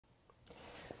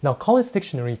Now, Collins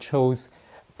Dictionary chose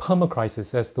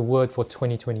permacrisis as the word for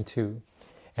 2022.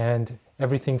 And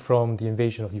everything from the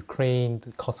invasion of Ukraine,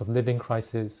 the cost of living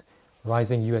crisis,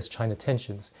 rising US-China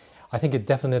tensions, I think it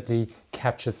definitely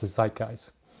captures the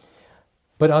zeitgeist.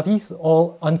 But are these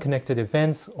all unconnected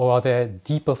events, or are there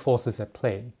deeper forces at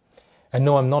play? And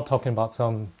no, I'm not talking about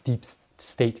some deep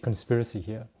state conspiracy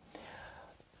here.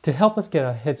 To help us get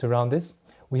our heads around this,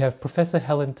 we have Professor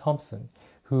Helen Thompson,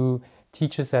 who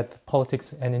teaches at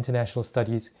Politics and International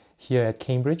Studies here at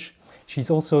Cambridge. She's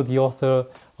also the author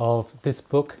of this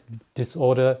book,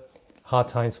 Disorder, Hard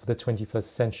Times for the 21st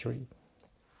Century.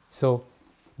 So,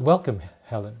 welcome,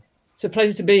 Helen. It's a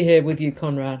pleasure to be here with you,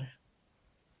 Conrad.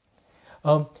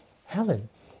 Helen,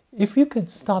 if you could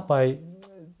start by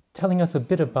telling us a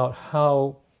bit about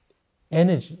how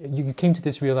energy, you came to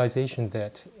this realization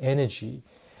that energy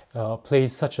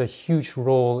plays such a huge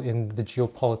role in the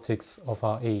geopolitics of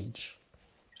our age.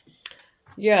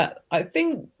 Yeah, I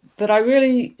think that I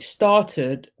really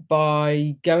started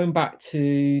by going back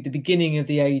to the beginning of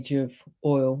the age of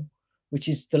oil, which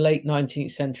is the late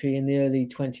 19th century and the early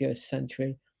 20th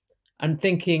century, and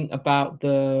thinking about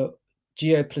the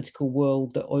geopolitical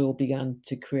world that oil began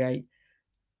to create.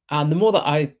 And the more that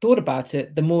I thought about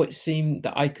it, the more it seemed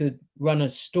that I could run a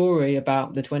story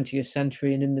about the 20th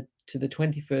century and to the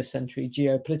 21st century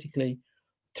geopolitically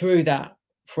through that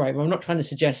frame. I'm not trying to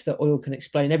suggest that oil can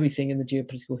explain everything in the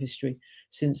geopolitical history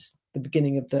since the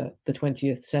beginning of the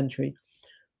 20th century.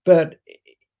 But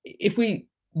if we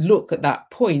look at that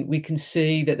point, we can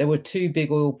see that there were two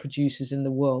big oil producers in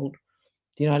the world,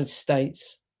 the United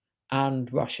States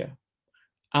and Russia.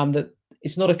 And that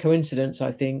it's not a coincidence,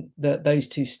 I think, that those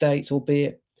two states,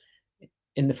 albeit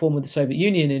in the form of the Soviet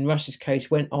Union, in Russia's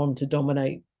case, went on to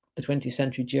dominate the 20th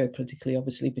century geopolitically,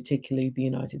 obviously, particularly the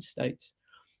United States.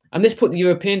 And this put the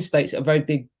European states at a very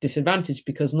big disadvantage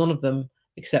because none of them,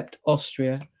 except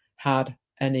Austria, had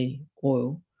any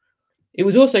oil. It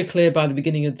was also clear by the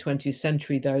beginning of the 20th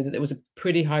century, though, that there was a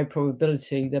pretty high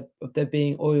probability of there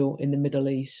being oil in the Middle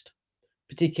East,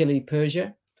 particularly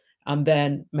Persia, and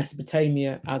then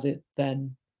Mesopotamia, as it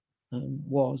then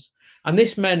was. And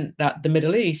this meant that the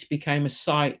Middle East became a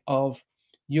site of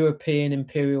European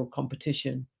imperial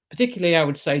competition, particularly, I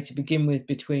would say, to begin with,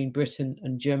 between Britain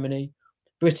and Germany.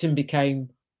 Britain became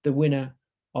the winner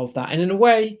of that. And in a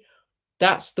way,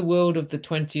 that's the world of the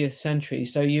 20th century.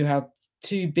 So you have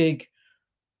two big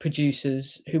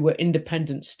producers who were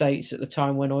independent states at the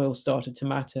time when oil started to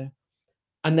matter,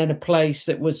 and then a place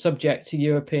that was subject to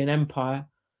European empire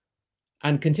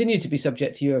and continued to be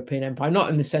subject to European empire, not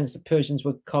in the sense that Persians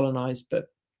were colonized, but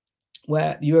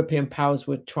where the European powers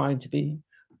were trying to be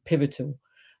pivotal.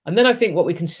 And then I think what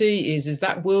we can see is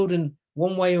that world in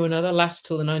one way or another lasts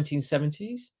till the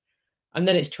 1970s, and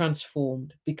then it's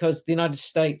transformed because the United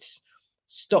States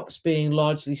stops being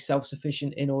largely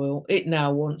self-sufficient in oil. It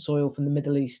now wants oil from the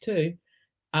Middle East too.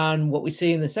 And what we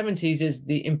see in the 70s is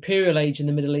the imperial age in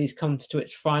the Middle East comes to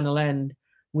its final end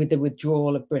with the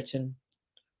withdrawal of Britain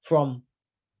from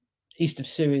east of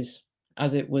Suez,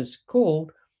 as it was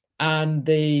called, and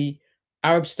the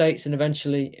Arab states and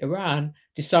eventually Iran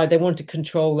decide they want to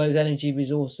control those energy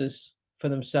resources for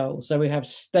themselves. So we have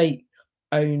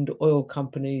state-owned oil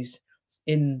companies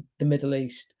in the Middle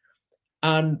East.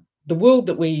 And the world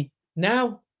that we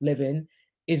now live in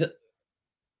is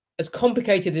as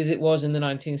complicated as it was in the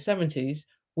 1970s,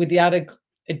 with the added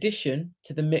addition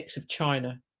to the mix of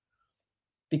China.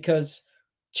 Because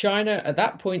China at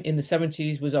that point in the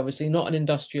 70s was obviously not an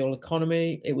industrial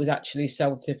economy. It was actually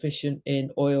self-sufficient in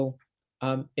oil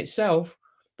itself.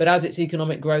 But as its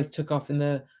economic growth took off in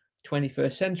the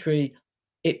 21st century,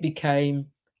 it became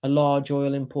a large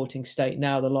oil importing state,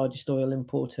 now the largest oil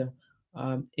importer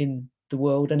in the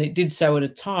world. And it did so at a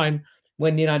time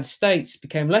when the United States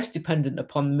became less dependent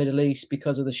upon the Middle East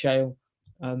because of the shale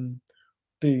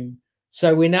boom.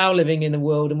 So we're now living in a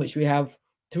world in which we have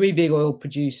three big oil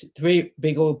producers,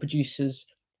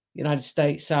 United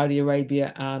States, Saudi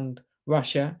Arabia, and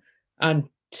Russia, and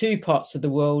two parts of the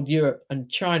world, Europe and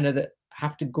China, that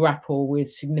have to grapple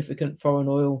with significant foreign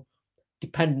oil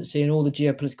dependency and all the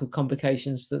geopolitical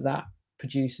complications that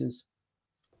produces.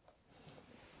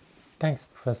 Thanks,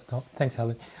 Professor Tom. Thanks,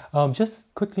 Helen.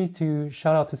 Just quickly to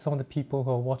shout out to some of the people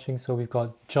who are watching. So we've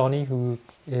got Johnny, who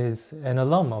is an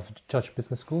alum of Judge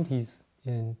Business School. He's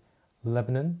in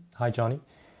Lebanon. Hi, Johnny.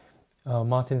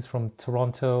 Martin's from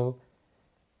Toronto.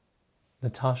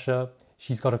 Natasha,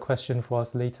 she's got a question for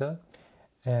us later.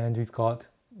 And we've got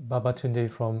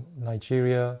Babatunde from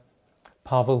Nigeria.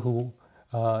 Pavel, who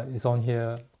is on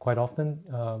here quite often,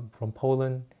 from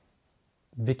Poland.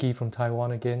 Vicky from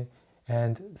Taiwan again.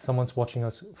 And someone's watching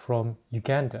us from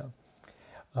Uganda.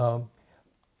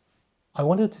 I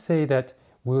wanted to say that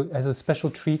as a special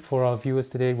treat for our viewers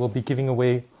today, we'll be giving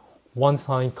away one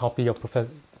signed copy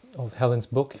of Helen's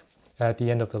book at the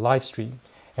end of the live stream.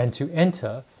 And to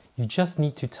enter, you just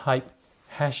need to type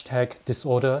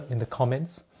 #disorder in the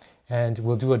comments, and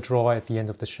we'll do a draw at the end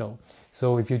of the show.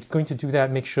 So if you're going to do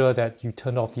that, make sure that you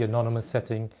turn off the anonymous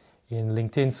setting in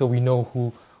LinkedIn so we know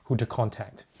who to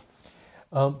contact.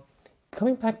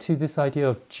 Coming back to this idea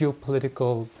of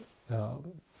geopolitical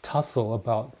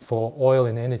tussle for oil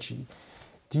and energy,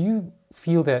 do you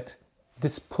feel that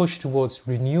this push towards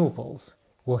renewables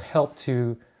will help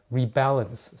to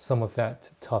rebalance some of that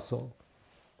tussle?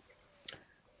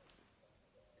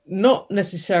 Not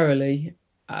necessarily,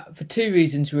 for two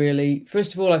reasons, really.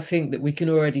 First of all, I think that we can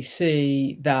already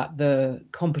see that the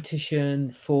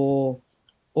competition for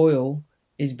oil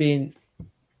is being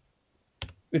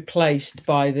replaced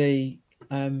by the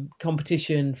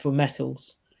competition for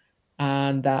metals,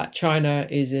 and that China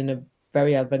is in a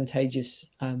very advantageous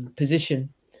position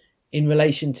in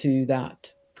relation to that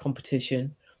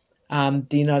competition. The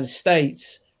United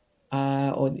States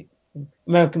or the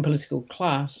American political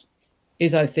class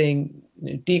is, I think,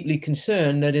 deeply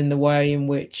concerned that in the way in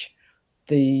which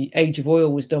the age of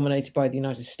oil was dominated by the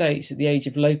United States, that the age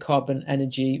of low carbon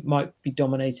energy might be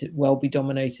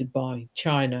dominated by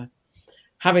China.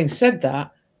 Having said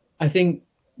that, I think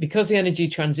because the energy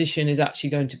transition is actually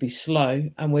going to be slow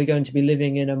and we're going to be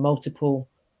living in a multiple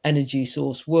energy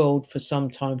source world for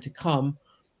some time to come,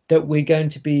 that we're going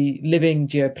to be living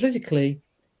geopolitically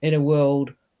in a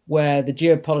world where the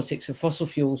geopolitics of fossil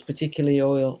fuels, particularly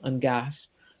oil and gas,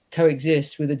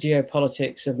 coexist with the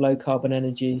geopolitics of low carbon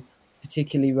energy,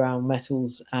 particularly around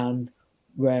metals and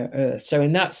rare earths. So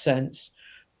in that sense,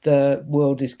 the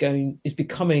world is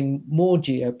becoming more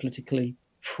geopolitically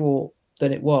fraught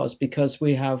than it was, because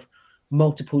we have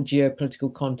multiple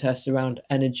geopolitical contests around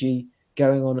energy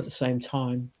going on at the same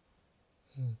time.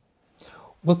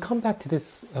 We'll come back to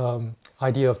this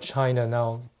idea of China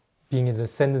now being in the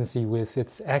ascendancy with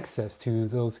its access to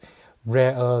those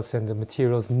rare earths and the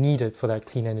materials needed for that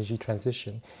clean energy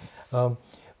transition.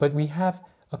 But we have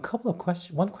a couple of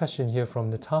questions. One question here from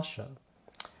Natasha.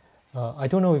 I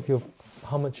don't know if you're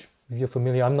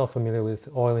familiar. I'm not familiar with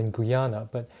oil in Guyana,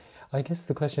 but I guess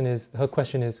her question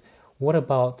is, what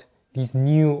about these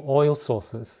new oil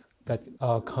sources that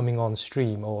are coming on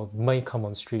stream or may come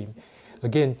on stream?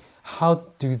 Again, how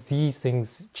do these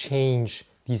things change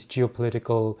these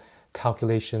geopolitical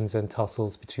calculations and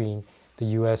tussles between the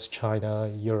US,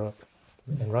 China, Europe,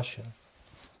 and Russia?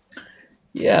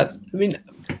 Yeah, I mean,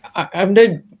 I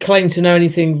don't claim to know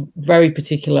anything very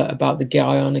particular about the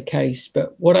Guyana case,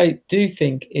 but what I do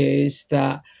think is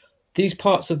that these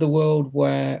parts of the world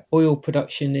where oil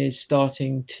production is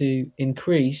starting to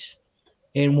increase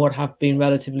in what have been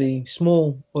relatively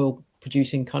small oil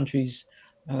producing countries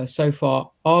so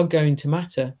far are going to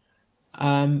matter,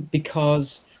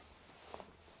 because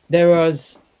there are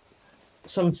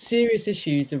some serious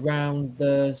issues around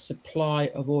the supply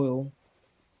of oil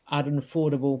at an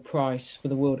affordable price for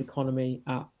the world economy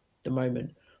at the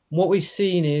moment. And what we've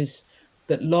seen is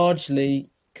that largely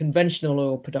conventional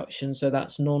oil production, so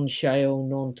that's non-shale,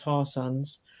 non-tar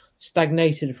sands,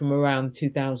 stagnated from around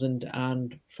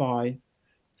 2005.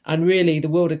 And really, the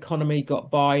world economy got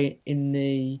by in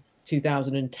the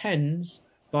 2010s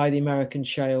by the American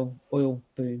shale oil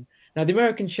boom. Now, the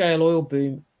American shale oil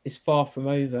boom is far from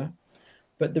over,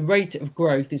 but the rate of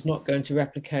growth is not going to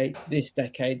replicate this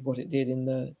decade what it did in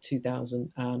the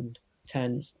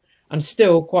 2010s. And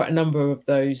still, quite a number of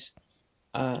those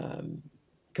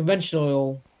conventional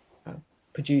oil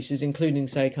producers, including,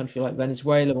 say, a country like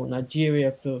Venezuela or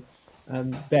Nigeria, for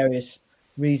various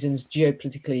reasons,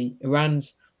 geopolitically,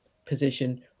 Iran's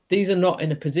position, these are not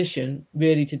in a position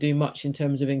really to do much in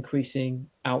terms of increasing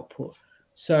output.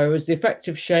 So as the effect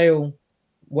of shale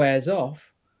wears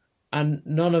off and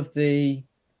none of the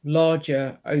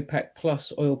larger OPEC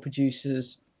plus oil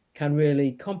producers can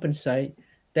really compensate,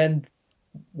 then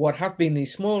what have been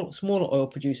these smaller oil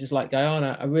producers like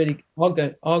Guyana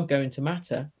are going to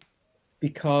matter,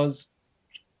 because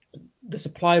the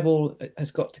supply of oil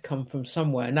has got to come from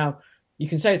somewhere. Now, you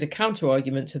can say as a counter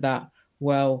argument to that,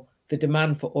 well, the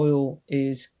demand for oil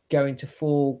is going to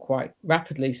fall quite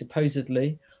rapidly,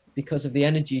 supposedly, because of the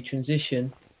energy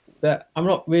transition. But I'm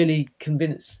not really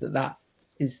convinced that that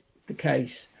is the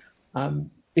case,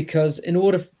 because in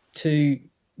order to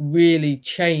really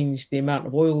change the amount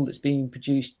of oil that's being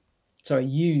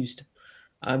used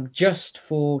just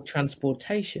for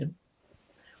transportation,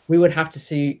 we would have to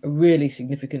see a really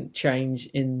significant change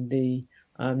in the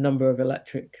number of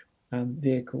electric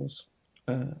vehicles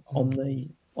on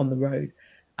the road.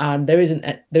 and there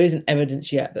isn't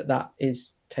evidence yet that that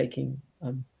is taking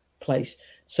place.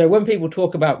 So when people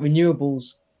talk about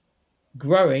renewables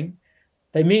growing,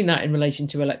 they mean that in relation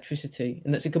to electricity,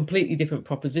 and that's a completely different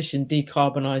proposition,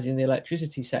 decarbonising the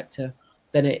electricity sector,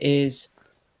 than it is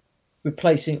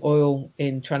replacing oil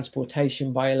in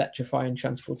transportation by electrifying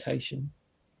transportation.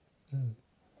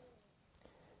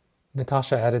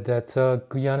 Natasha added that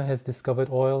Guyana has discovered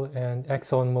oil and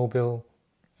ExxonMobil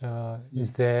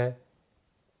is there,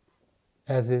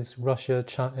 as is Russia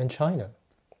and China.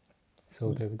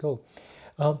 So there we go.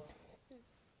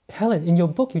 Helen, in your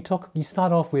book, you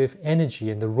start off with energy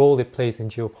and the role it plays in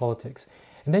geopolitics,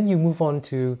 and then you move on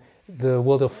to the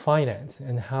world of finance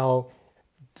and how,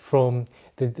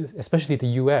 especially the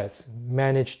U.S.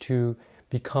 managed to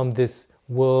become this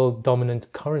world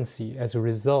dominant currency as a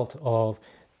result of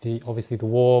obviously the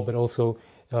war, but also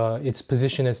its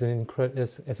position as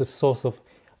a source of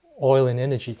oil and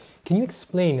energy. Can you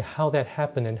explain how that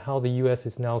happened and how the U.S.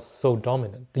 is now so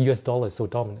dominant? The U.S. dollar is so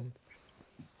dominant.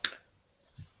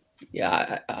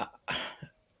 Yeah,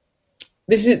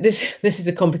 this is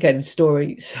a complicated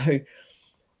story. So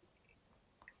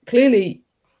clearly,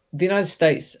 the United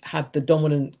States had the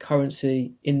dominant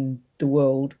currency in the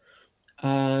world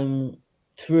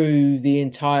through the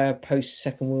entire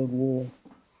post-Second World War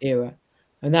era,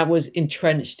 and that was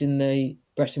entrenched in the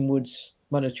Bretton Woods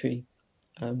monetary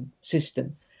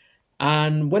system.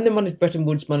 And when the Bretton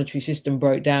Woods monetary system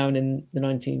broke down in the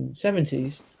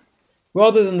 1970s,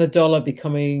 rather than the dollar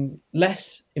becoming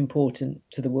less important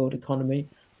to the world economy,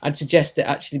 I'd suggest it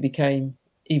actually became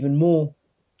even more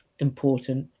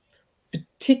important,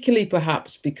 particularly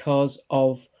perhaps because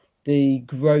of the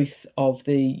growth of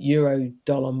the euro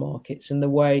dollar markets and the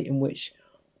way in which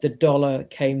the dollar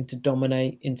came to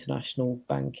dominate international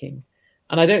banking.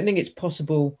 And I don't think it's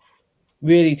possible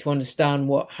really to understand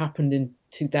what happened in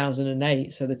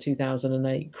 2008, so the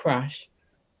 2008 crash,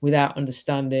 without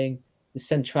understanding the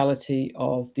centrality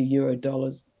of the euro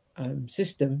dollars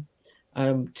system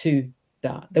to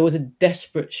that. There was a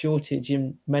desperate shortage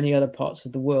in many other parts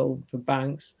of the world for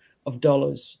banks of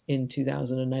dollars in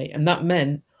 2008. And that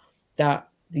meant that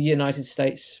the United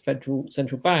States Federal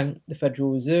Central Bank, the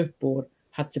Federal Reserve Board,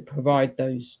 had to provide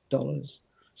those dollars.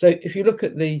 So if you look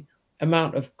at the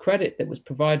amount of credit that was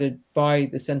provided by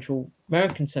the Central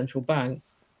American Central Bank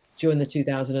during the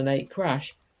 2008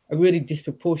 crash, a really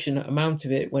disproportionate amount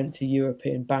of it went to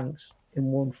European banks in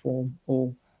one form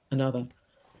or another.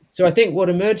 So I think what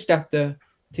emerged after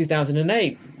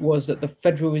 2008 was that the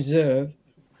Federal Reserve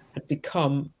had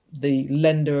become the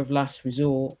lender of last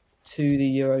resort to the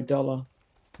euro dollar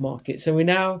market. So we're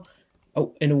now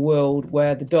in a world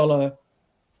where the dollar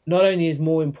not only is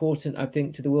more important, I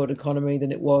think, to the world economy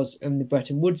than it was in the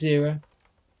Bretton Woods era,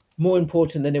 more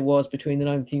important than it was between the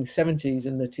 1970s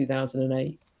and the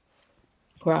 2008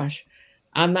 crash.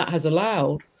 And that has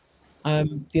allowed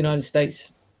the United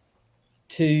States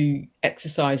to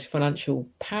exercise financial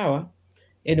power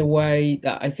in a way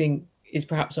that I think is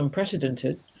perhaps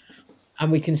unprecedented.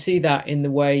 And we can see that in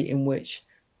the way in which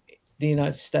the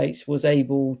United States was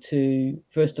able to,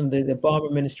 first under the Obama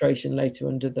administration, later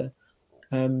under the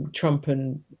Trump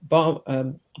and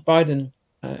Biden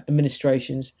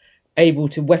administrations, able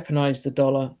to weaponize the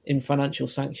dollar in financial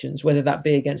sanctions, whether that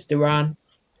be against Iran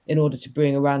in order to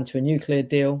bring Iran to a nuclear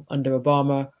deal under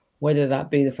Obama, whether that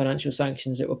be the financial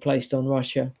sanctions that were placed on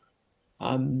Russia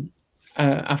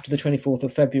after the 24th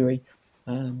of February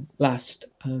last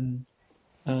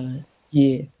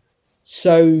year.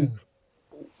 So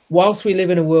whilst we live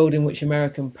in a world in which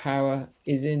American power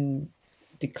is in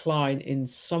decline in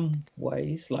some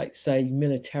ways, like, say,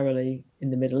 militarily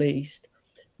in the Middle East,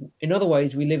 in other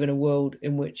ways, we live in a world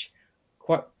in which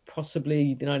quite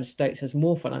possibly the United States has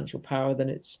more financial power than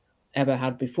it's ever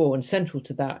had before. And central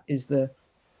to that is the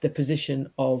position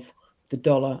of the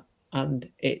dollar and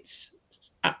its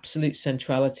absolute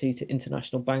centrality to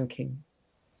international banking.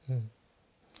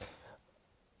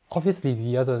 Obviously,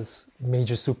 the other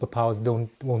major superpowers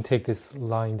won't take this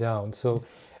lying down. So,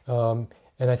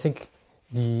 and I think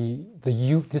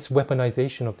this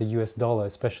weaponization of the U.S. dollar,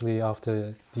 especially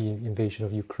after the invasion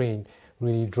of Ukraine,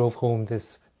 really drove home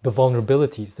the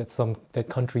vulnerabilities that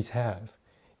countries have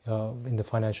in the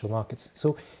financial markets.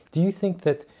 So, do you think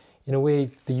that, in a way,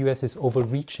 the U.S. is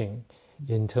overreaching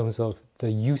in terms of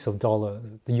the use of the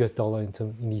U.S. dollar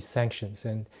in these sanctions?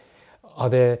 And are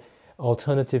there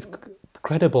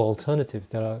credible alternatives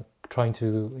that are trying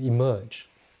to emerge?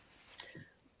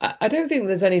 I don't think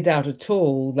there's any doubt at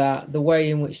all that the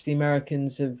way in which the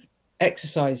Americans have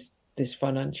exercised this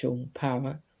financial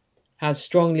power has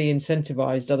strongly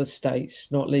incentivized other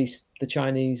states, not least the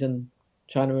China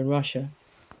and Russia,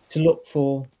 to look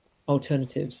for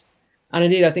alternatives. And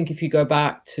indeed, I think if you go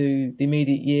back to the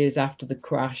immediate years after the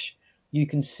crash, you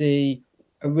can see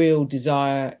a real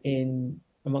desire in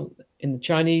the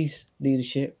Chinese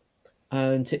leadership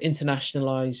to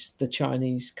internationalize the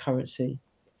Chinese currency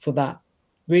for that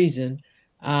reason,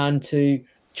 and to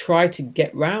try to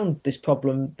get round this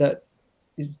problem that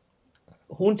is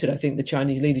haunted, I think, the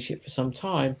Chinese leadership for some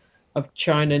time, of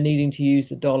China needing to use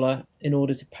the dollar in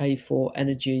order to pay for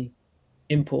energy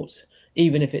imports,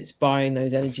 even if it's buying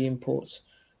those energy imports,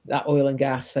 that oil and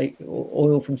gas, say,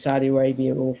 oil from Saudi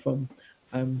Arabia or from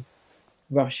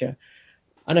Russia.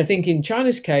 And I think in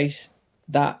China's case,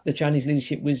 that the Chinese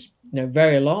leadership was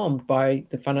very alarmed by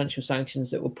the financial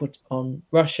sanctions that were put on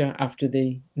Russia after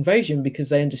the invasion, because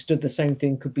they understood the same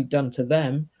thing could be done to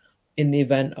them in the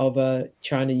event of a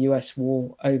China-US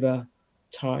war over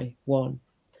Taiwan.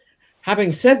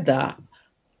 Having said that,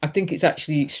 I think it's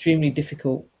actually extremely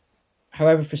difficult,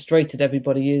 however frustrated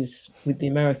everybody is with the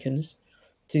Americans,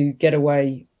 to get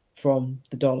away from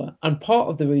the dollar. And part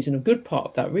of the reason, a good part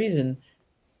of that reason,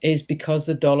 is because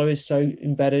the dollar is so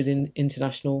embedded in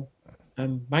international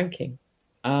banking.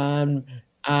 And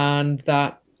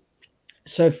that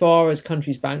so far as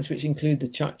countries' banks, which include the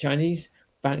Chinese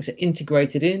banks, are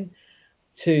integrated in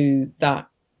to that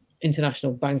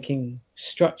international banking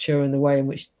structure and the way in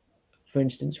which, for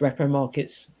instance, repo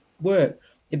markets work,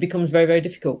 it becomes very, very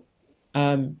difficult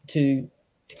to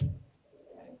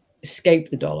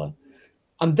escape the dollar.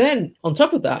 And then on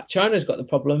top of that, China's got the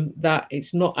problem that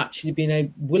it's not actually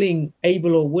been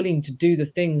able or willing to do the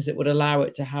things that would allow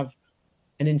it to have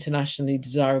an internationally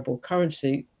desirable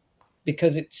currency,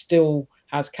 because it still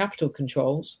has capital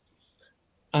controls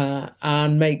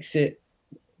and makes it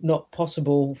not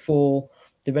possible for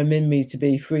the renminbi to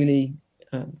be freely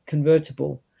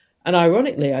convertible. And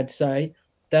ironically, I'd say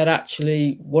that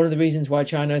actually one of the reasons why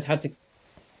China has had to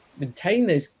maintain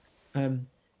those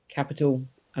capital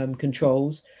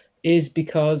controls is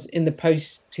because in the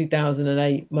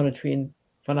post-2008 monetary and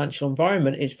financial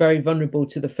environment, it's very vulnerable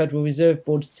to the Federal Reserve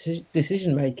Board's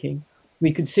decision-making.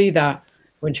 We could see that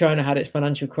when China had its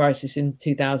financial crisis in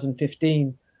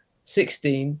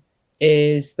 2015-16,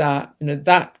 is that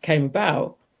that came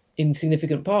about in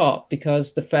significant part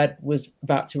because the Fed was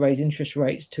about to raise interest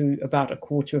rates to about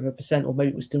 0.25%, or maybe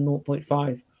it was still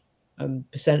 0.5%.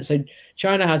 So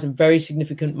China has a very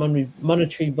significant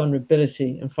monetary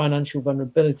vulnerability and financial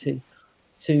vulnerability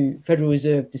to Federal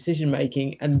Reserve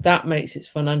decision-making, and that makes its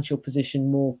financial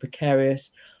position more precarious.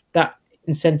 That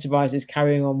incentivizes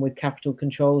carrying on with capital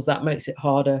controls. That makes it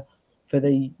harder for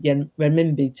the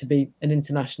renminbi to be an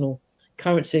international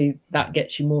currency. That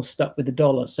gets you more stuck with the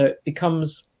dollar. So it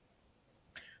becomes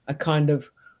a kind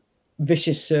of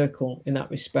vicious circle in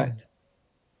that respect.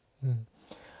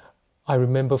 I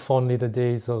remember fondly the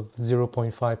days of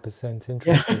 0.5%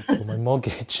 interest rates for my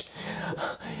mortgage.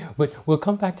 But we'll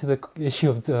come back to the issue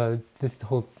of this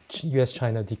whole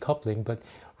US-China decoupling. But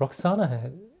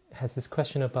Roxana has this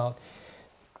question about,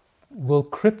 will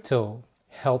crypto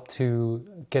help to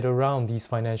get around these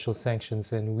financial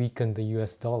sanctions and weaken the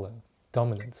US dollar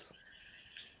dominance?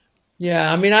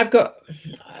 Yeah, I mean, I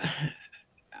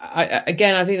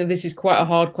think that this is quite a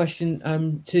hard question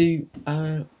to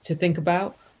think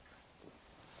about.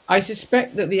 I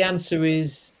suspect that the answer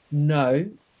is no,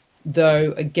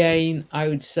 though again, I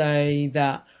would say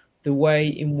that the way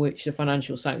in which the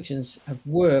financial sanctions have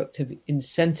worked have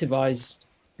incentivized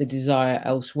the desire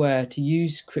elsewhere to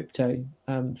use crypto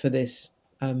for this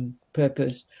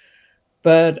purpose.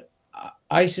 But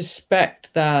I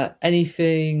suspect that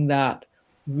anything that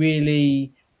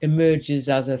really emerges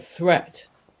as a threat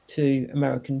to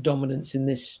American dominance in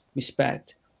this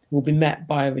respect will be met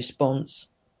by a response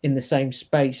in the same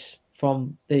space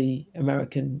from the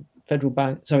American Federal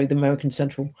Bank, the American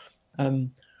Central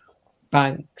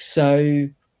Bank. So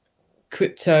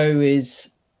crypto is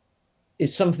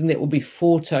something that will be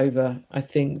fought over, I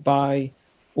think, by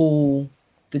all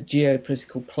the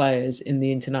geopolitical players in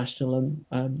the international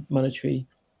monetary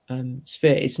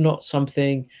sphere. It's not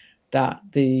something that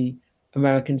the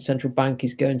American Central Bank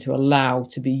is going to allow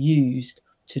to be used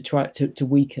to try to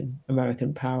weaken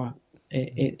American power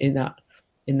in that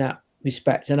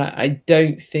respect. And I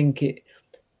don't think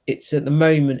it's at the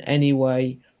moment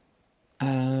anyway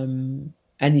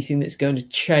anything that's going to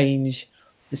change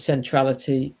the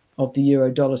centrality of the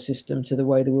euro-dollar system to the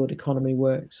way the world economy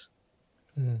works.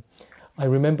 I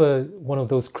remember one of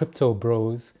those crypto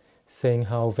bros saying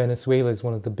how Venezuela is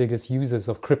one of the biggest users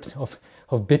of crypto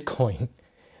of Bitcoin,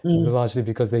 largely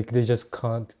because they just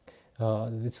can't.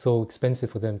 It's so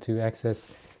expensive for them to access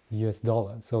the US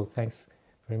dollar. So thanks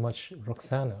very much,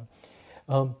 Roxana.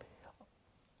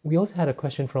 we also had a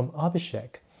question from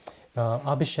Abhishek.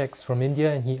 Abhishek's from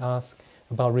India, and he asked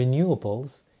about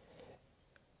renewables.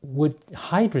 Would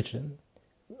hydrogen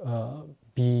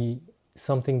be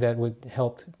something that would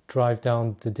help drive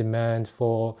down the demand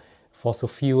for fossil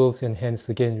fuels and hence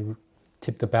again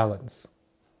tip the balance?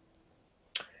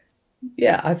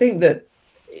 Yeah, I think that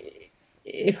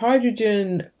if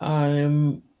hydrogen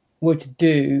were to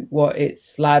do what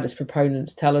its loudest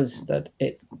proponents tell us that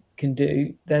it can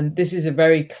do, then this is a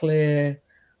very clear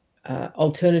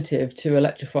alternative to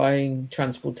electrifying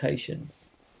transportation.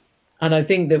 And I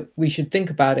think that we should think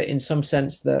about it in some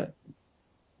sense that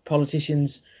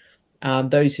politicians and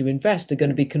those who invest are going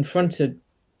to be confronted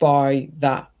by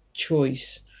that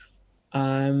choice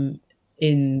in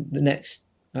the next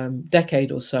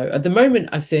decade or so. At the moment,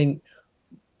 I think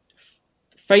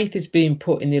faith is being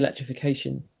put in the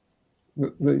electrification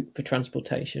route for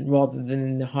transportation rather than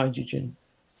in the hydrogen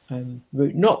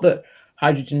route. Not that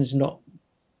hydrogen is not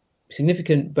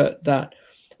significant, but that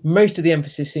most of the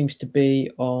emphasis seems to be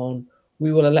on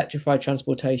we will electrify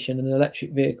transportation and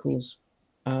electric vehicles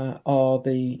are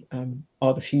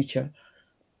the future.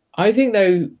 I think,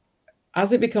 though,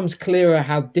 as it becomes clearer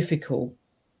how difficult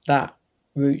that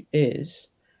route is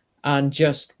and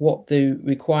just what the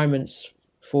requirements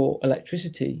for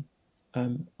electricity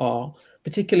are,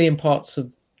 particularly in parts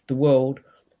of the world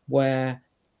where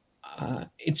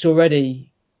it's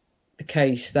already the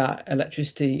case that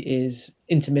electricity is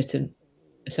intermittent,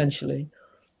 essentially,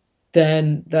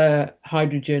 then the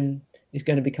hydrogen is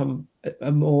going to become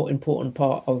a more important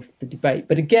part of the debate.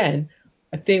 But again,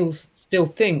 I still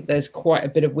think there's quite a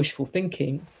bit of wishful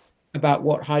thinking about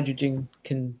what hydrogen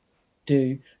can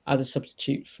do as a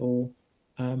substitute for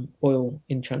oil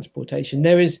in transportation.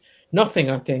 There is nothing,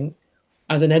 I think,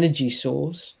 as an energy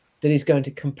source that is going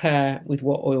to compare with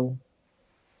what oil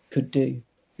could do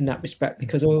in that respect,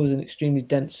 because oil is an extremely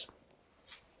dense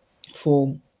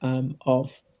form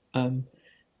of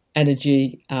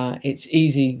energy. It's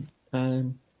easy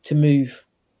to move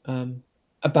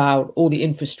about. All the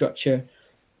infrastructure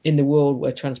in the world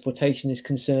where transportation is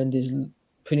concerned is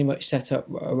pretty much set up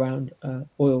around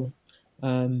oil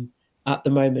at the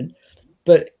moment.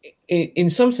 But in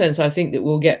some sense, I think that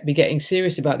we'll be getting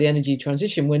serious about the energy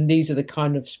transition when these are the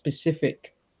kind of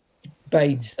specific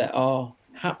debates that are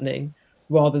happening,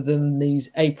 rather than these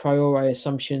a priori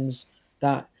assumptions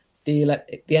that the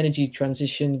energy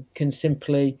transition can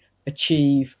simply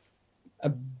achieve a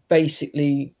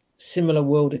basically similar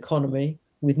world economy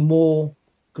with more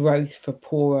growth for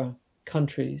poorer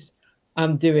countries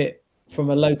and do it from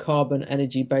a low carbon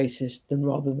energy basis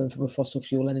rather than from a fossil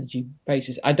fuel energy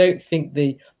basis. I don't think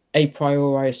the a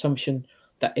priori assumption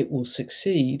that it will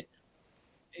succeed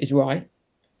is right.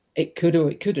 It could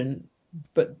or it couldn't,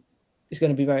 but it's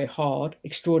going to be very hard,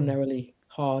 extraordinarily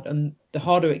hard. And the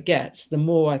harder it gets, the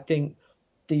more I think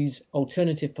these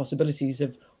alternative possibilities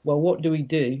of, well, what do we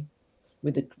do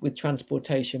with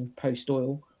transportation post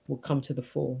oil will come to the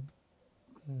fore.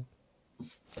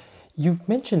 You've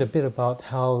mentioned a bit about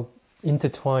how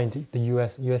intertwined the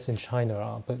US and China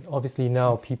are, but obviously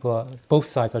now both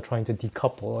sides are trying to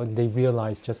decouple, and they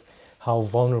realize just how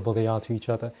vulnerable they are to each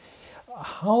other.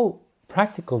 How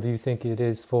practical do you think it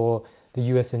is for the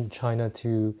US and China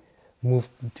to move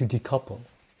to decouple?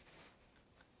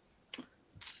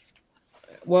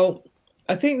 Well,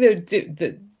 I think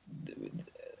that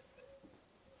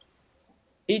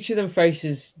each of them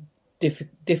faces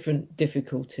different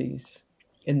difficulties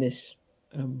in this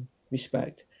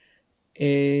respect.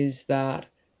 Is that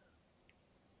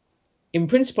in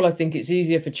principle, I think it's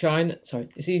easier for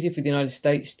it's easier for the United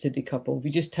States to decouple. If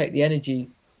you just take the energy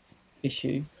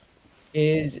issue,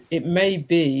 it may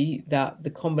be that the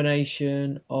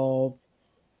combination of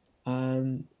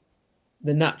the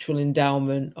natural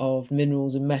endowment of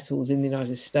minerals and metals in the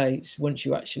United States, once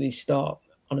you actually start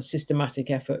on a systematic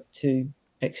effort to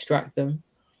extract them,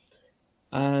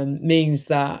 means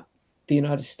that the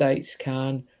United States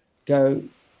can go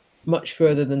much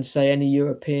further than, say, any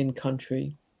European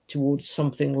country towards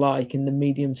something like, in the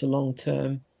medium to long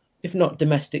term, if not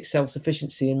domestic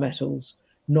self-sufficiency in metals,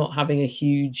 not having a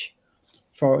huge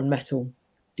foreign metal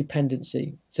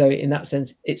dependency. So in that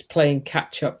sense, it's playing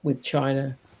catch up with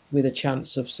China with a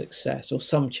chance of success, or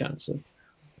some chance of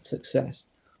success.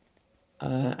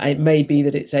 It may be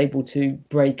that it's able to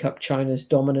break up China's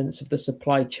dominance of the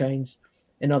supply chains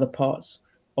in other parts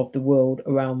of the world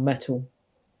around metal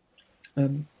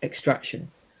extraction.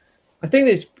 I think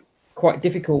it's quite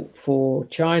difficult for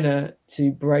China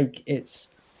to break its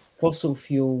fossil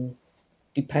fuel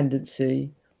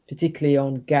dependency, particularly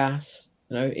on gas,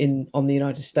 on the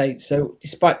United States. So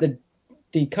despite the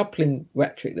decoupling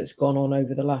rhetoric that's gone on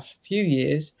over the last few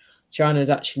years, China has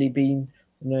actually been,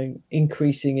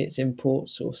 increasing its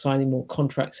imports or signing more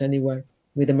contracts anyway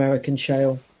with American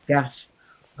shale gas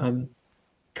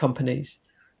companies.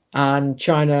 And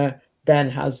China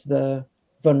then has the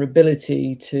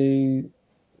vulnerability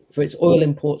for its oil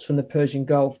imports from the Persian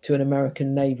Gulf to an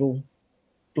American naval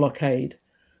blockade.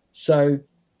 So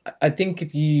I think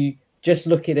if you just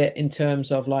look at it in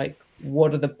terms of like,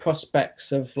 what are the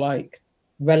prospects of like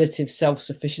relative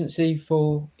self-sufficiency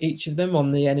for each of them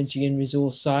on the energy and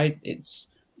resource side, it's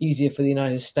easier for the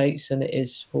United States than it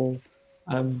is for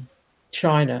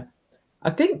China.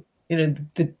 I think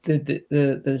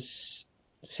the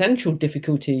central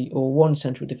difficulty, or one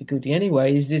central difficulty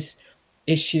anyway, is this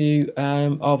issue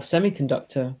of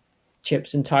semiconductor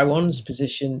chips and Taiwan's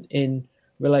position in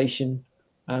relation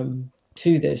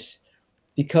to this,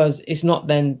 because it's not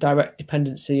then direct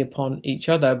dependency upon each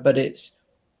other, but it's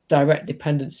direct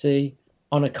dependency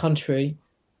on a country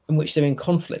in which they're in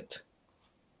conflict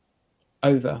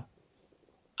over.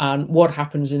 And what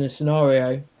happens in a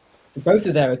scenario for both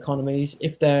of their economies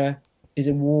if there is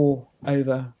a war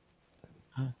over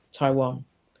Taiwan?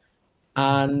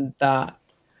 And that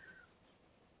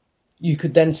you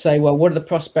could then say, well, what are the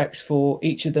prospects for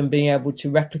each of them being able to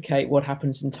replicate what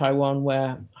happens in Taiwan,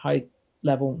 where high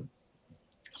level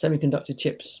semiconductor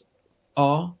chips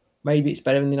are? Maybe it's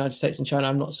better in the United States and China.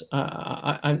 I'm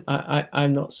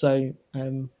not so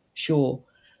sure.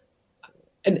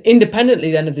 And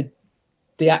independently then of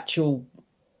the actual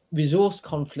resource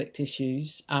conflict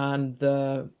issues and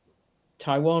the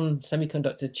Taiwan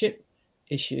semiconductor chip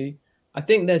issue, I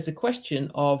think there's the question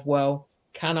of, well,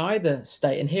 can either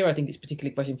state, and here I think it's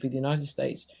particularly a question for the United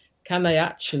States, can they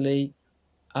actually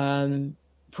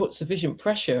put sufficient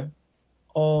pressure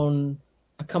on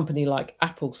a company like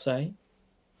Apple, say,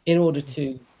 in order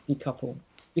to decouple?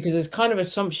 Because there's kind of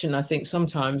assumption, I think,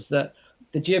 sometimes that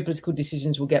the geopolitical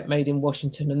decisions will get made in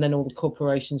Washington and then all the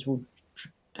corporations will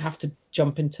have to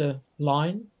jump into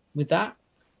line with that.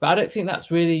 But I don't think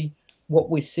that's really what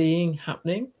we're seeing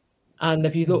happening. And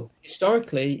if you look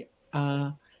historically,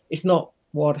 it's not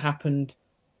what happened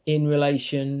in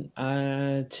relation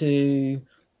to,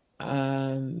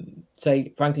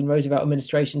 say, Franklin Roosevelt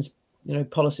administration's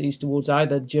policies towards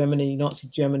either Germany, Nazi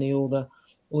Germany, or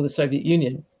the Soviet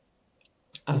Union,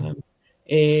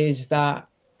 is that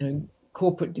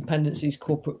corporate dependencies,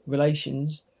 corporate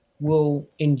relations will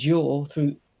endure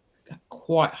through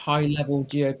quite high level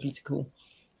geopolitical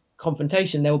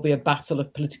confrontation. There will be a battle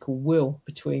of political will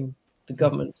between the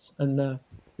governments and the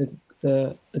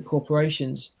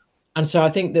corporations. And so I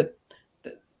think that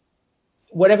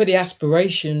whatever the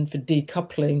aspiration for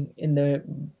decoupling in the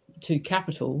two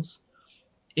capitals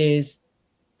is,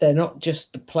 they're not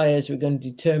just the players who are going to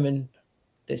determine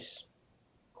this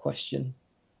question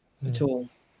at all.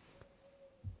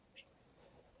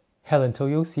 Helen,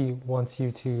 Toyosi wants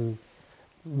you to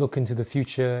look into the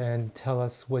future and tell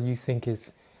us what you think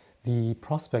is the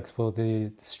prospects for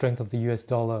the strength of the US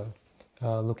dollar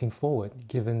looking forward,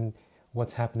 given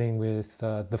what's happening with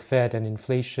the Fed and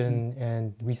inflation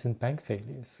and recent bank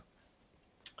failures.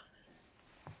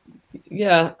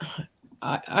 Yeah,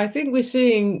 I think we're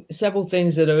seeing several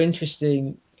things that are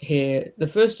interesting here. The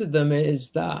first of them is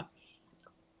that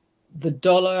the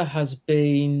dollar has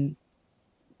been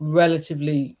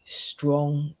relatively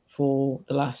strong for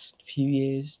the last few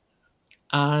years,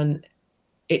 and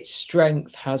its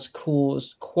strength has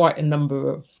caused quite a number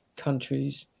of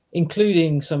countries,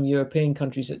 including some European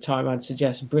countries at time, I'd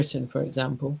suggest Britain, for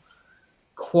example,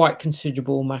 quite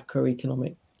considerable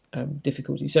macroeconomic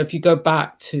difficulty. So if you go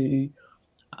back to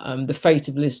the fate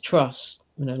of Liz Truss,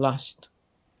 last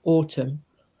autumn,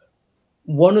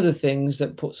 one of the things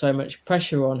that put so much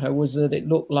pressure on her was that it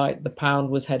looked like the pound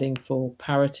was heading for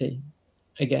parity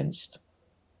against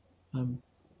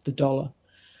the dollar.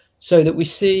 So that we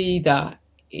see that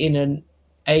in an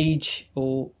age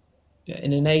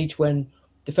when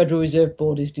the Federal Reserve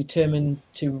Board is determined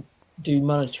to do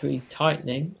monetary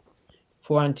tightening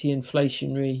for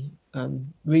anti-inflationary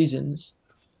reasons,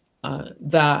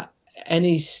 that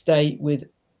any state with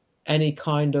any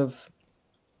kind of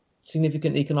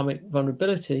significant economic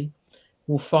vulnerability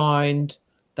will find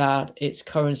that its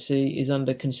currency is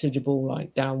under considerable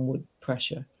downward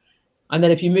pressure. And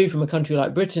then if you move from a country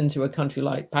like Britain to a country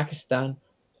like Pakistan,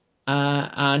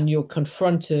 and you're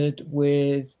confronted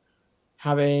with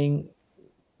having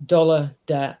dollar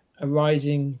debt, a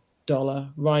rising dollar,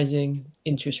 rising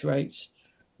interest rates,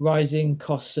 rising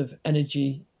costs of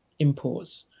energy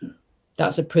imports,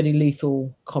 that's a pretty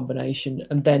lethal combination.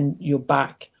 And then you're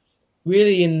back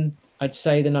really in, I'd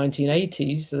say, the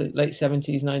 1980s, the late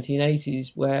 70s,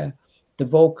 1980s, where the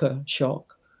Volcker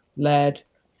shock led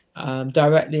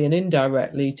directly and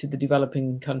indirectly to the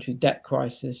developing country debt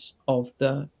crisis of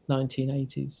the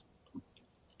 1980s.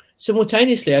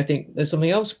 Simultaneously, I think there's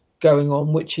something else going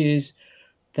on, which is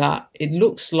that it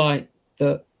looks like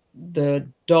the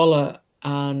dollar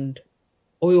and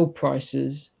oil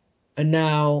prices are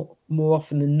now more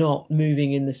often than not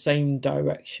moving in the same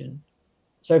direction.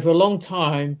 So for a long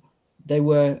time, they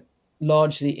were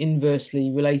largely inversely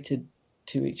related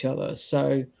to each other.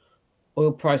 So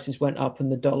oil prices went up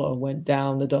and the dollar went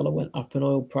down, the dollar went up and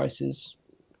oil prices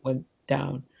went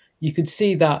down. You could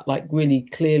see that like really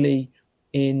clearly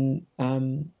in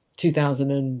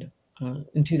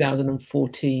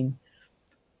 2014,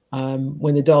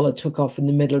 when the dollar took off in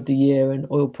the middle of the year and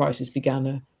oil prices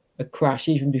began a crash,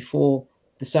 even before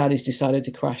the Saudis decided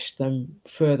to crash them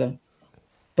further.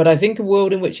 But I think a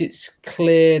world in which it's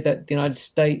clear that the United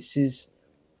States is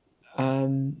a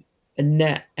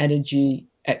net energy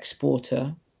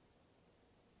exporter,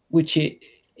 which it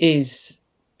is.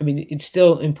 I mean, it's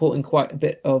still importing quite a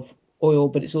bit of oil,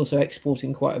 but it's also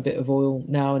exporting quite a bit of oil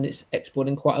now, and it's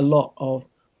exporting quite a lot of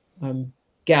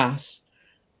gas,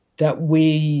 that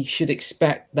we should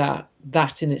expect that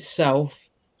in itself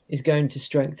is going to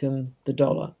strengthen the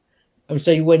dollar. And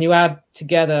so when you add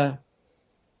together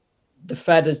the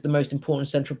Fed as the most important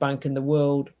central bank in the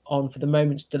world, on for the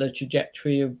moment still a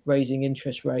trajectory of raising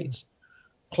interest rates,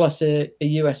 plus a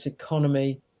US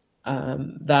economy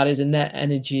that is a net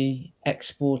energy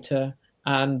exporter,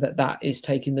 and that is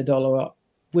taking the dollar up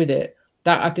with it,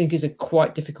 that I think is a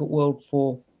quite difficult world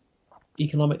for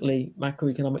economically,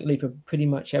 macroeconomically, for pretty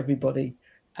much everybody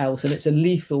else. And it's a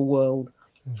lethal world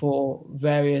for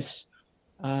various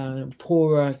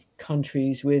poorer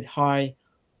countries with high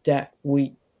debt,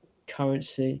 weak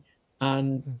currency,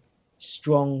 and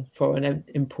strong foreign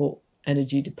import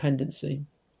energy dependency.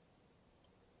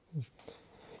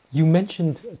 You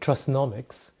mentioned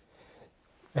trustonomics,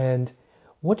 and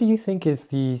what do you think is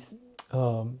the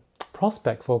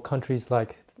prospect for countries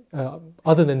like,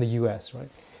 other than the US, right,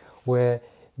 where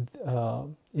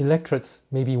electorates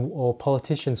maybe or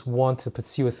politicians want to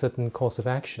pursue a certain course of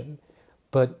action,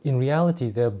 but in reality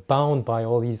they're bound by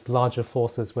all these larger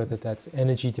forces, whether that's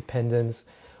energy dependence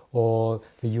or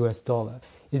the US dollar.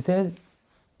 Is there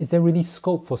really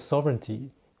scope for sovereignty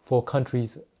for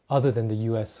countries other than the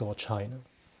US or China?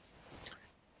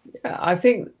 Yeah, I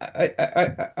think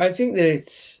that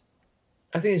it's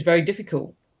very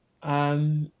difficult.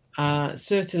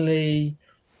 Certainly,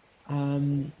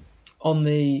 on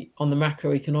the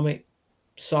macroeconomic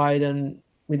side, and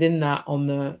within that,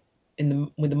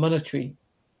 with the monetary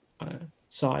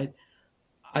side,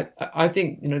 I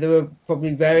think there were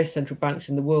probably various central banks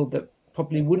in the world that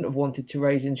probably wouldn't have wanted to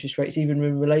raise interest rates, even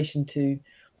in relation to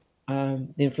the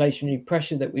inflationary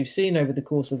pressure that we've seen over the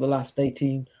course of the last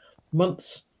 18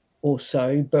 months or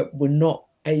so, but were not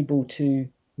able to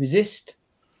resist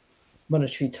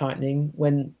monetary tightening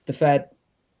when the Fed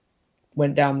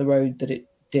went down the road that it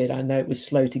did. I know it was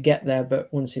slow to get there,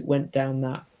 but once it went down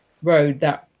that road,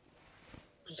 that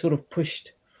sort of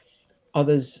pushed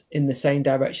others in the same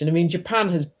direction. I mean,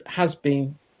 Japan has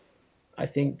been, I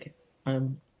think,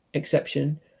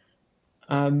 exception,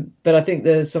 but I think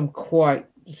there's some quite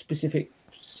specific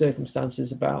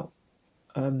circumstances about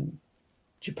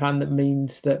Japan that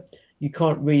means that you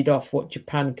can't read off what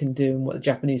Japan can do and what the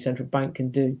Japanese central bank can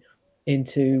do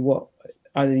into what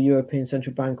either the European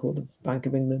Central Bank or the Bank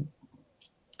of England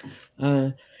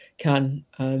can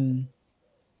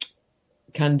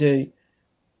do.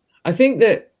 I think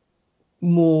that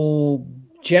more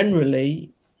generally,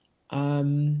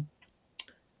 the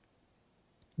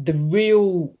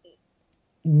real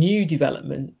new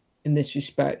development in this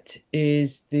respect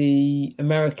is the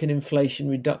American Inflation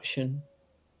Reduction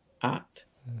Act,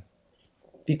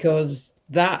 because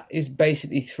that is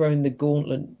basically throwing the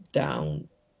gauntlet down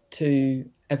to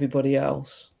everybody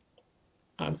else.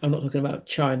 I'm not talking about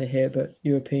China here, but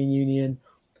European Union,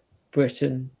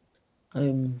 Britain,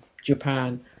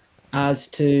 Japan, as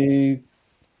to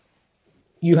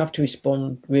you have to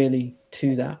respond really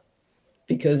to that,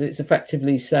 because it's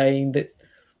effectively saying that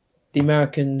the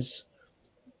Americans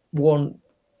want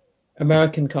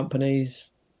American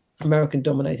companies, American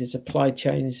dominated supply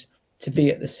chains to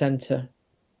be at the center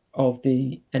of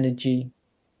the energy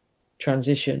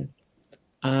transition,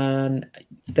 and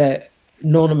that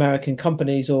non-American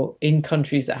companies or in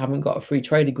countries that haven't got a free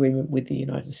trade agreement with the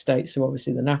United States, so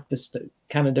obviously the NAFTA,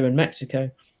 Canada and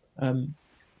Mexico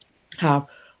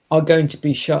are going to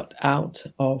be shut out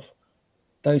of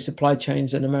those supply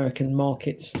chains and American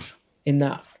markets in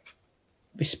that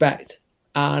respect.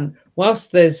 And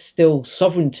whilst there's still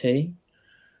sovereignty,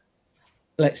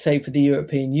 let's say for the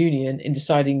European Union, in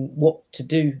deciding what to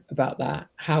do about that,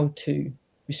 how to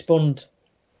respond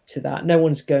to that. No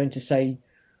one's going to say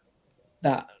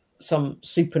that some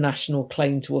supranational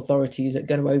claim to authority is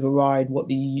going to override what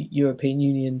the European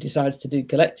Union decides to do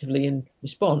collectively in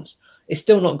response. It's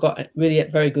still not got really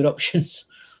very good options,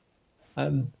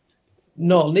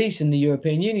 not least in the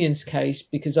European Union's case,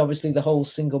 because obviously the whole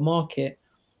single market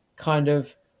kind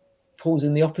of pulls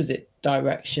in the opposite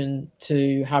direction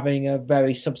to having a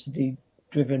very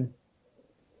subsidy-driven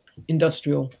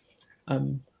industrial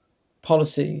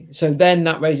policy. So then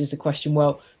that raises the question,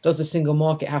 well, does the single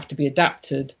market have to be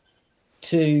adapted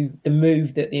to the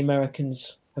move that the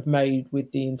Americans have made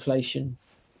with the Inflation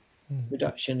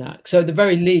Reduction Act? So at the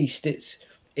very least, it's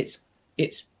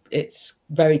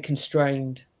very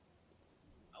constrained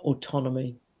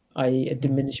autonomy, i.e. a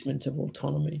diminishment of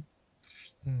autonomy.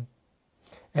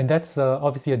 And that's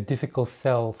obviously a difficult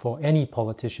sell for any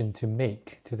politician to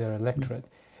make to their electorate.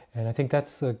 And I think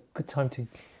that's a good time to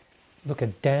look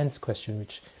at Dan's question,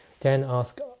 which Dan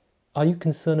asked, are you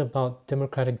concerned about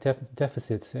democratic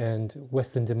deficits and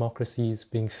Western democracies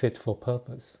being fit for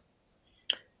purpose?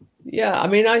 Yeah, I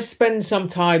mean, I spend some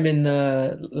time in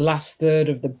the last third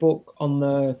of the book on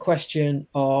the question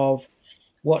of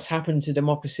what's happened to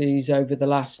democracies over the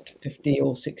last 50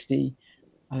 or 60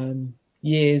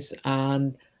 years.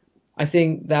 And I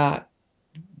think that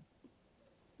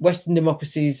Western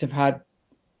democracies have had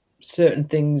certain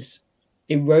things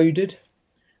eroded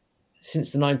since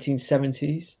the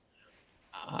 1970s.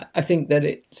 I think that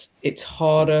it's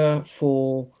harder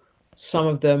for some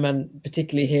of them, and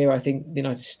particularly here, I think the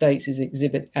United States is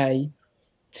Exhibit A,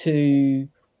 to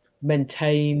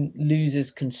maintain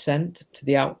losers' consent to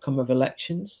the outcome of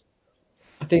elections.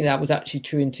 I think that was actually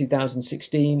true in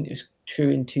 2016. It was true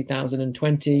in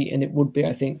 2020, and it would be,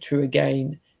 I think, true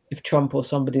again if Trump or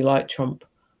somebody like Trump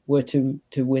were to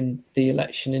win the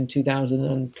election in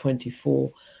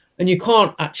 2024. And you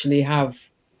can't actually have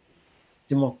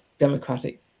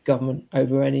democratic government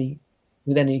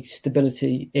with any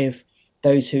stability if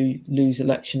those who lose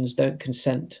elections don't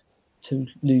consent to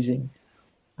losing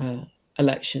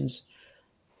elections.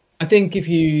 I think if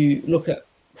you look at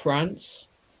France,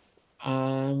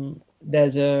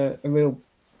 there's a real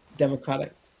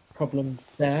democratic problem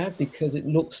there, because it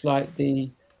looks like the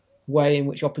way in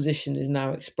which opposition is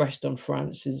now expressed in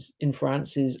France is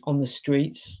on the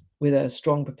streets with a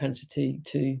strong propensity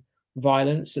to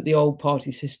violence. At the old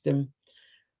party system,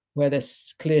 where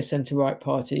there's clear centre-right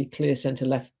party, clear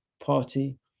centre-left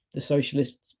party, the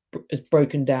socialists has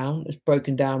broken down. It's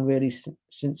broken down really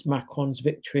since Macron's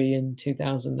victory in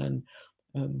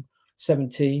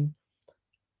 2017,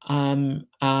 and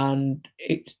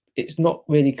it's not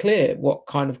really clear what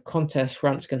kind of contest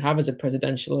France can have as a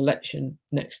presidential election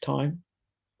next time.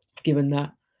 Given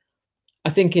that,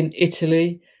 I think in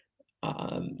Italy,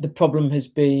 the problem has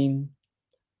been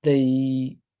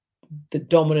the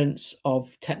dominance of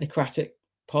technocratic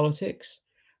politics,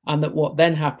 and that what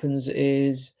then happens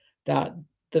is that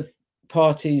the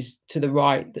parties to the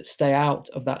right that stay out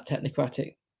of that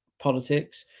technocratic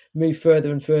politics move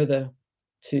further and further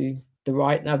to the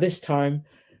right. Now, this time,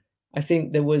 I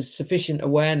think there was sufficient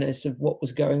awareness of what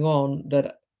was going on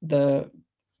that the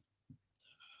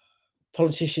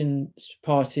politicians'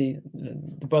 party,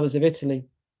 the Brothers of Italy,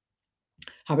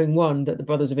 having won, that the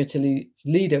Brothers of Italy's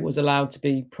leader was allowed to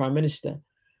be prime minister,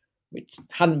 which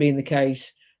hadn't been the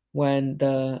case when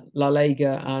the La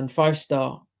Lega and Five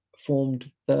Star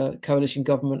formed the coalition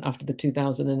government after the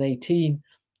 2018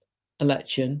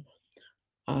 election.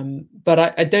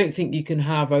 But I don't think you can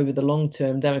have, over the long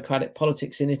term, democratic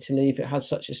politics in Italy if it has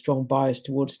such a strong bias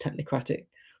towards technocratic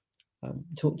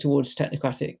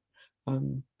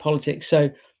politics. So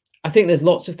I think there's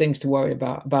lots of things to worry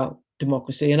about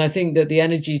democracy, and I think that the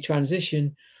energy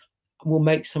transition will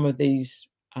make some of these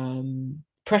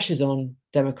pressures on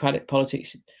democratic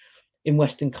politics in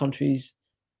Western countries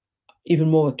even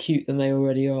more acute than they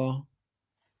already are.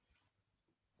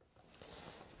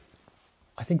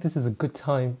 I think this is a good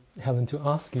time, Helen, to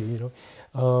ask you,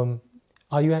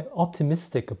 are you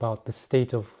optimistic about the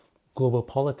state of global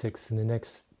politics in the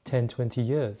next 10, 20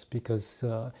 years? Because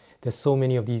there's so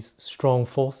many of these strong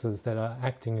forces that are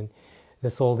acting, and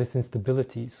there's all this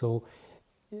instability. So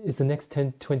is the next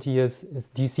 10, 20 years,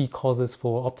 do you see causes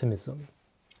for optimism?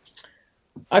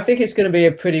 I think it's going to be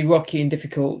a pretty rocky and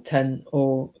difficult 10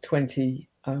 or 20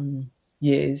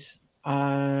 years.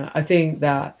 I think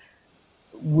that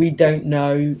we don't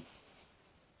know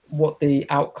what the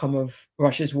outcome of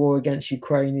Russia's war against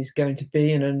Ukraine is going to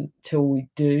be, and until we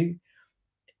do,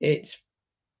 it's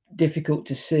difficult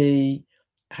to see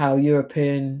how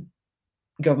European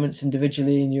governments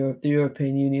individually in Europe, the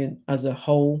European Union as a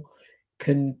whole,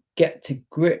 can get to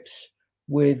grips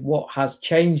with what has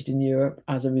changed in Europe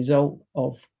as a result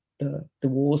of the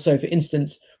war. So, for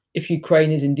instance, if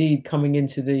Ukraine is indeed coming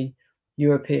into the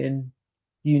European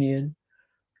Union,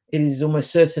 it is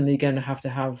almost certainly going to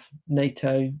have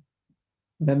NATO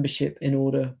membership in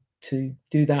order to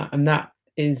do that. And that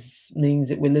means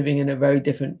that we're living in a very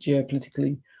different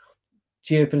geopolitical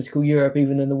Europe,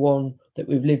 even than the one that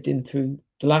we've lived in through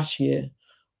the last year,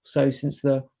 so since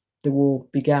the war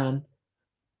began.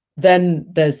 Then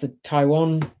there's the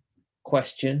Taiwan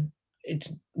question.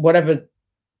 It's wherever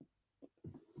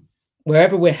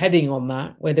we're heading on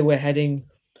that, whether we're heading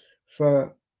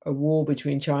for a war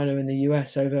between China and the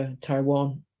US over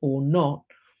Taiwan or not,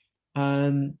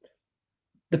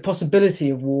 the possibility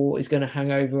of war is going to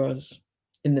hang over us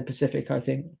in the Pacific, I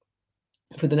think,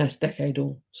 for the next decade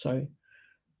or so,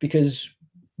 because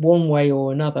one way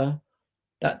or another,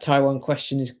 that Taiwan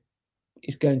question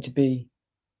is going to be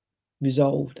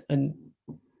resolved, and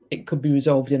it could be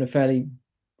resolved in a fairly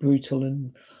brutal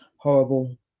and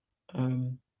horrible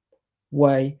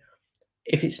way.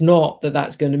 If it's not,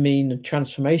 that's going to mean a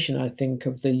transformation, I think,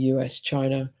 of the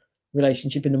US-China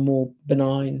relationship in a more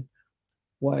benign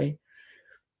way,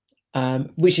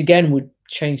 which again would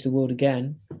change the world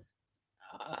again.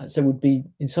 So would be,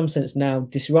 in some sense, now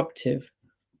disruptive.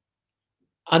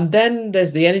 And then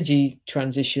there's the energy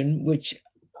transition, which,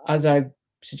 as I've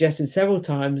suggested several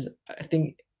times, I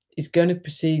think is going to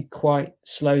proceed quite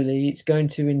slowly. It's going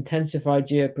to intensify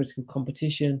geopolitical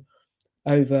competition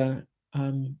over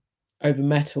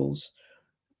metals,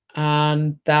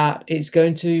 and that is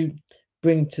going to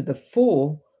bring to the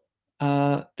fore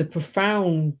the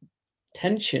profound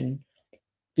tension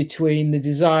between the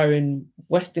desire in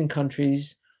Western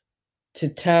countries to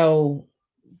tell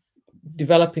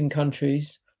developing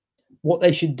countries what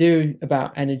they should do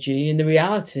about energy, and the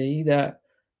reality that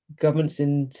governments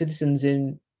and citizens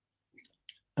in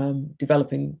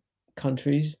developing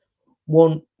countries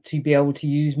want to be able to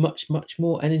use much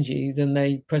more energy than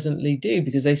they presently do,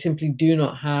 because they simply do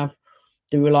not have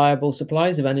the reliable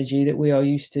supplies of energy that we are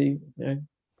used to.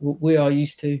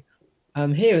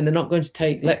 Here, and they're not going to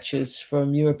take lectures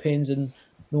from Europeans and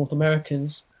North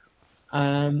Americans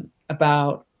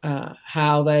about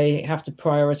how they have to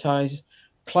prioritize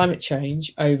climate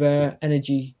change over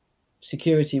energy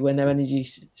security when their energy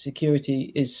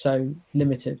security is so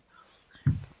limited.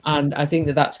 And I think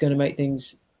that's going to make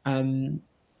things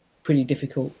pretty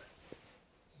difficult.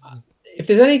 If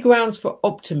there's any grounds for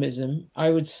optimism, I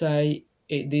would say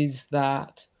it is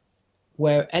that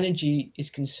where energy is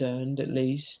concerned, at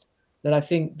least, that I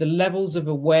think the levels of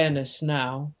awareness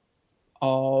now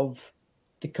of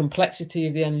the complexity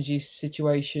of the energy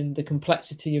situation, the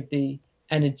complexity of the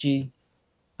energy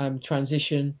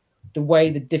transition, the way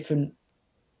the different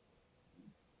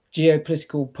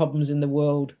geopolitical problems in the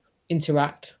world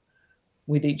interact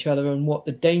with each other and what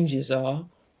the dangers are,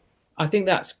 I think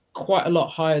that's quite a lot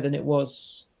higher than it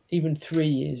was even 3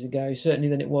 years ago, certainly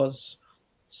than it was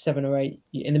 7 or 8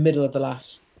 in the middle of the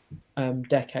last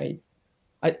decade.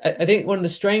 I think one of the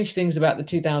strange things about the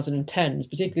 2010s,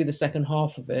 particularly the second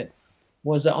half of it,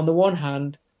 was that on the one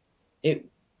hand, it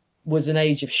was an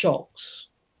age of shocks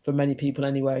for many people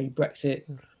anyway. Brexit,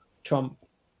 Trump,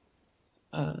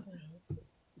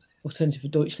 Alternative for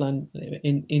Deutschland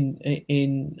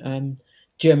in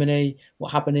Germany,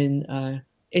 what happened in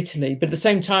Italy. But at the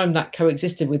same time, that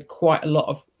coexisted with quite a lot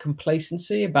of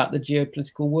complacency about the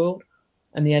geopolitical world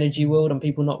and the energy world, and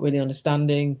people not really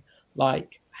understanding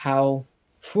like how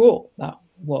fraught that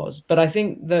was. But I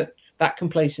think that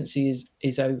complacency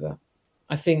is over.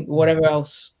 I think whatever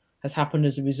else has happened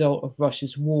as a result of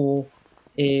Russia's war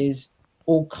is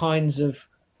all kinds of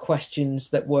questions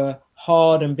that were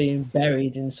hard and being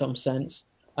buried in some sense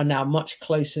are now much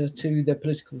closer to the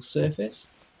political surface.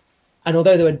 And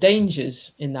although there are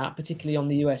dangers in that, particularly on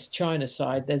the US-China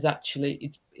side, there's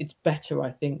actually, it's better,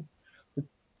 I think,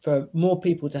 for more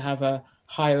people to have a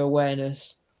higher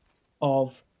awareness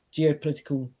of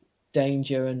geopolitical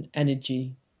danger and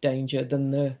energy danger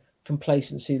than the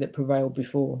complacency that prevailed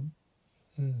before.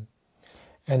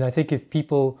 And I think if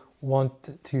people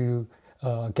want to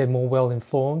get more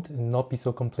well-informed and not be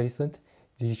so complacent,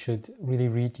 you should really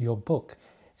read your book.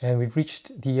 And we've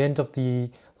reached the end of the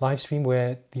live stream,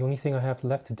 where the only thing I have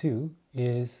left to do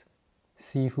is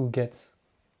see who gets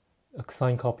a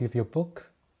signed copy of your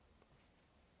book.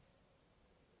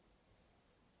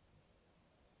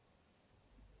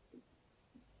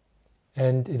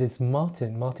 And it is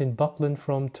Martin Buckland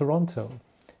from Toronto.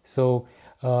 So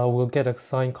we'll get a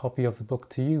signed copy of the book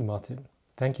to you, Martin.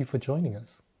 Thank you for joining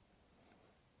us.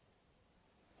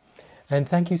 And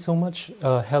thank you so much,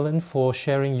 Helen, for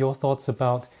sharing your thoughts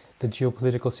about the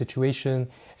geopolitical situation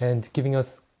and giving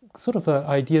us sort of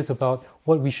ideas about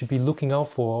what we should be looking out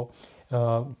for,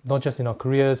 not just in our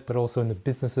careers, but also in the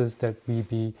businesses that we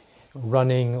be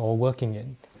running or working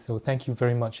in. So thank you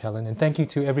very much, Helen. And thank you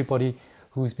to everybody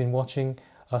who's been watching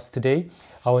us today.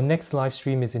 Our next live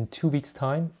stream is in 2 weeks'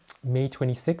 time, May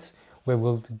 26th, where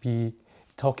we'll be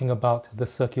talking about the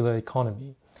circular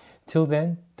economy. Till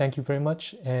then, thank you very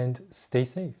much and stay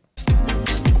safe.